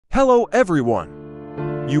Hello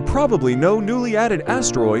everyone! You probably know newly added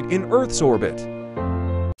asteroid in Earth's orbit.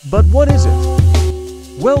 But what is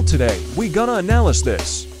it? Well, today we gonna analyze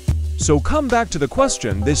this. So come back to the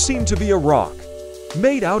question. This seemed to be a rock.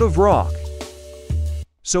 Made out of rock.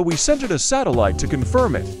 So we sent it a satellite to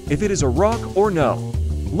confirm it, if it is a rock or no.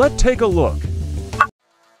 Let's take a look.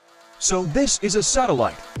 So this is a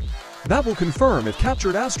satellite. That will confirm if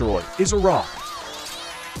Captured Asteroid is a rock.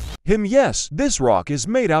 Yes, this rock is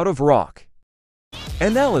made out of rock.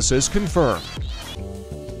 Analysis confirmed.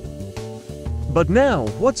 But now,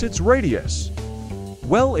 what's its radius?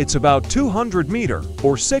 Well, it's about 200 meters,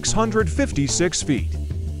 or 656 feet.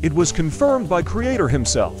 It was confirmed by creator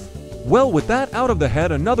himself. Well, with that out of the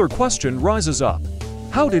head, another question rises up.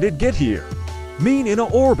 How did it get here? Mean in a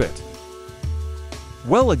orbit?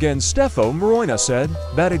 Well, again, Stefo Maroina said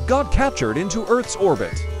that it got captured into Earth's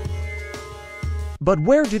orbit. But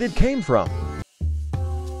where did it came from?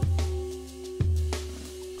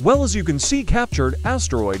 Well, as you can see, Captured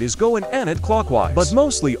Asteroid is going anti-clockwise. But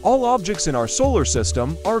mostly all objects in our solar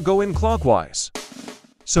system are going clockwise.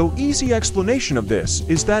 So easy explanation of this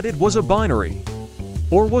is that it was a binary.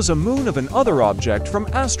 Or was a moon of another object from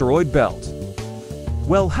asteroid belt.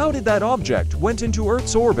 Well, how did that object went into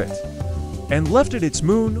Earth's orbit? And left it its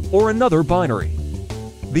moon or another binary?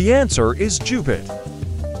 The answer is Jupiter.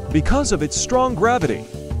 Because of its strong gravity,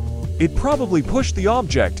 it probably pushed the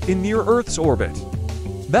object in near Earth's orbit.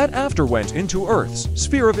 That after went into Earth's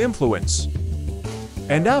sphere of influence.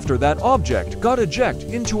 And after that object got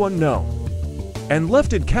ejected into unknown. And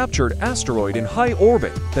left it Captured Asteroid in high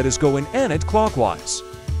orbit that is going anti-clockwise.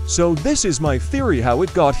 So this is my theory how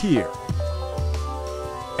it got here.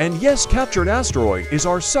 And yes, Captured Asteroid is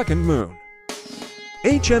our second moon.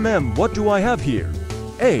 What do I have here?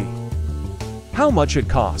 A. How much it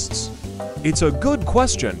costs? It's a good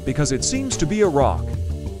question because it seems to be a rock.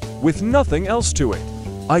 With nothing else to it.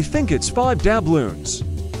 I think it's 5 doubloons.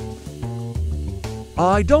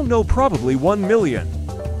 I don't know, probably 1 million.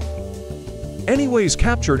 Anyways,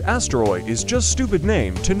 Captured Asteroid is just stupid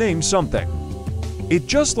name to name something. It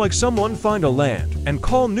just like someone find a land and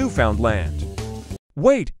call Newfoundland.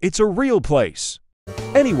 Wait, it's a real place.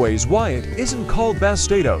 Anyways, why it isn't called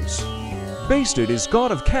Bastados? Basted is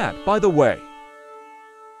god of cat, by the way.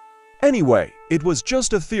 Anyway, it was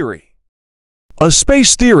just a theory. A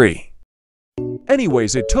space theory.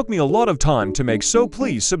 Anyways, it took me a lot of time to make, so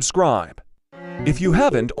please subscribe if you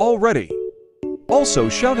haven't already. Also,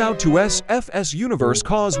 shout out to SFS Universe,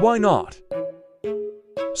 cause why not?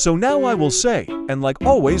 So now I will say, and like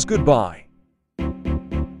always, goodbye.